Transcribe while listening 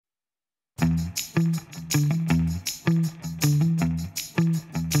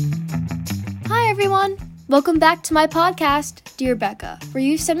Welcome back to my podcast, Dear Becca, where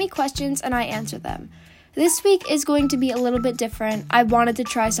you send me questions and I answer them. This week is going to be a little bit different. I wanted to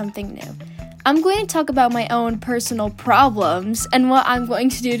try something new. I'm going to talk about my own personal problems and what I'm going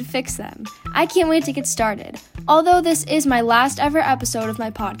to do to fix them. I can't wait to get started. Although this is my last ever episode of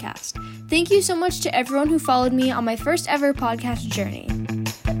my podcast. Thank you so much to everyone who followed me on my first ever podcast journey.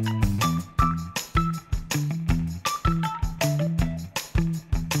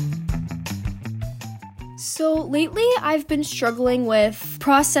 So lately I've been struggling with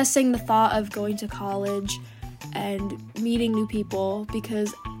processing the thought of going to college and meeting new people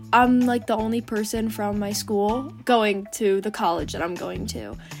because I'm like the only person from my school going to the college that I'm going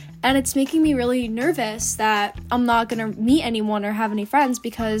to. And it's making me really nervous that I'm not going to meet anyone or have any friends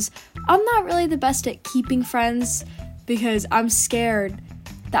because I'm not really the best at keeping friends because I'm scared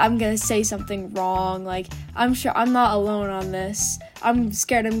that I'm going to say something wrong. Like, I'm sure I'm not alone on this. I'm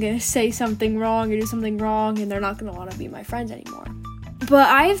scared I'm going to say something wrong or do something wrong and they're not going to want to be my friends anymore. But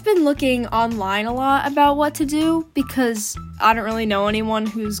I've been looking online a lot about what to do because I don't really know anyone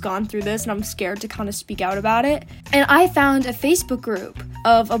who's gone through this and I'm scared to kind of speak out about it. And I found a Facebook group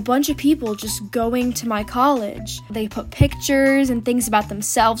of a bunch of people just going to my college. They put pictures and things about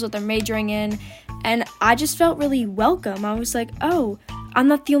themselves, what they're majoring in, and I just felt really welcome. I was like, oh, I'm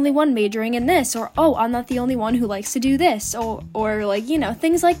not the only one majoring in this, or oh, I'm not the only one who likes to do this, or like, you know,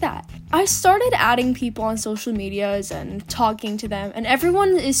 things like that. I started adding people on social medias and talking to them, and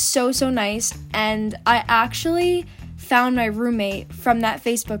everyone is so nice, and I actually found my roommate from that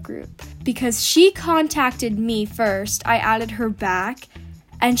Facebook group because she contacted me first. I added her back,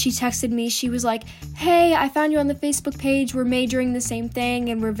 and she texted me. She was like, hey, I found you on the Facebook page. We're majoring the same thing,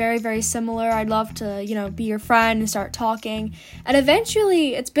 and we're very similar. I'd love to, be your friend and start talking. And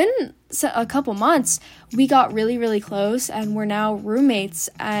eventually, it's been a couple months, we got really close, and we're now roommates,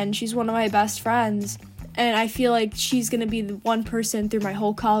 and she's one of my best friends. And I feel like she's going to be the one person through my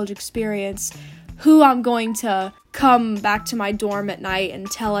whole college experience who I'm going to come back to my dorm at night and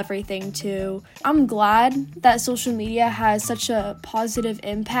tell everything to. I'm glad that social media has such a positive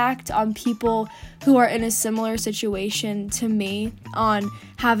impact on people who are in a similar situation to me, on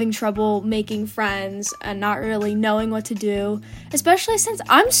having trouble making friends and not really knowing what to do, especially since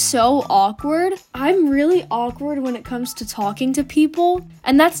I'm so awkward. I'm really awkward when it comes to talking to people,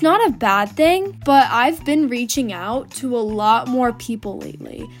 and that's not a bad thing, but I've been reaching out to a lot more people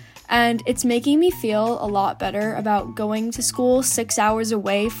lately. And it's making me feel a lot better about going to school 6 hours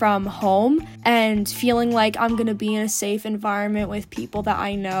away from home and feeling like I'm going to be in a safe environment with people that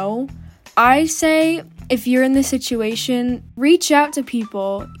I know. I say, if you're in this situation, reach out to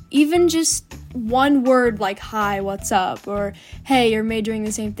people. Even just one word like, hi, what's up? Or, hey, you're majoring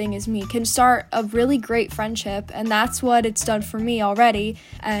the same thing as me can start a really great friendship. And that's what it's done for me already.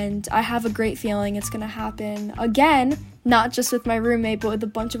 And I have a great feeling it's going to happen again. Not just with my roommate, but with a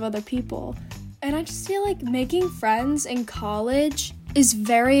bunch of other people. And I just feel like making friends in college is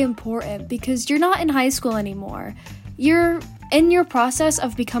very important because you're not in high school anymore. You're in your process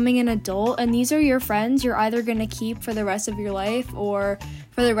of becoming an adult, and these are your friends you're either going to keep for the rest of your life or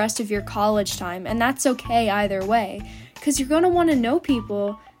for the rest of your college time. And that's okay either way because you're going to want to know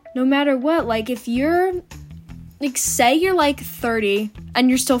people no matter what. Like, if you're, say you're 30 and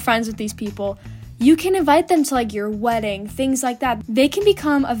you're still friends with these people, you can invite them to your wedding, things like that. They can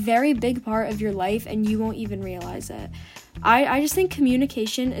become a very big part of your life and you won't even realize it. I just think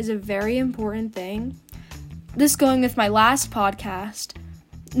communication is a very important thing. This going with my last podcast,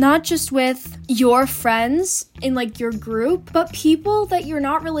 not just with your friends in your group, but people that you're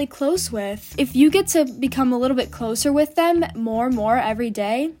not really close with. If you get to become a little bit closer with them more and more every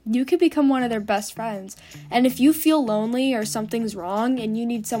day, you could become one of their best friends. And if you feel lonely or something's wrong and you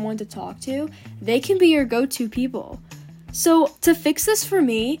need someone to talk to, they can be your go-to people. So to fix this for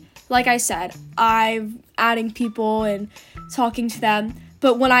me, like I said, I'm adding people and talking to them.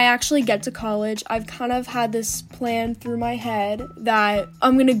 But when I actually get to college, I've kind of had this plan through my head that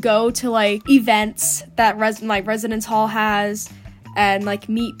I'm going to go to events that my residence hall has and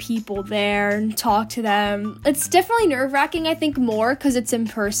meet people there and talk to them. It's definitely nerve-wracking, I think, more because it's in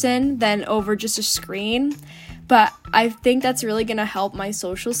person than over just a screen. But I think that's really going to help my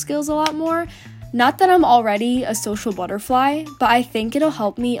social skills a lot more. Not that I'm already a social butterfly, but I think it'll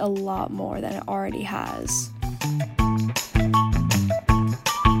help me a lot more than it already has.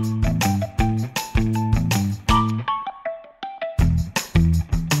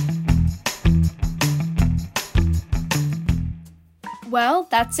 Well,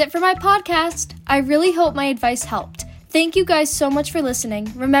 that's it for my podcast. I really hope my advice helped. Thank you guys so much for listening.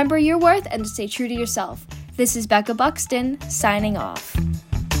 Remember your worth and to stay true to yourself. This is Becca Buxton, signing off.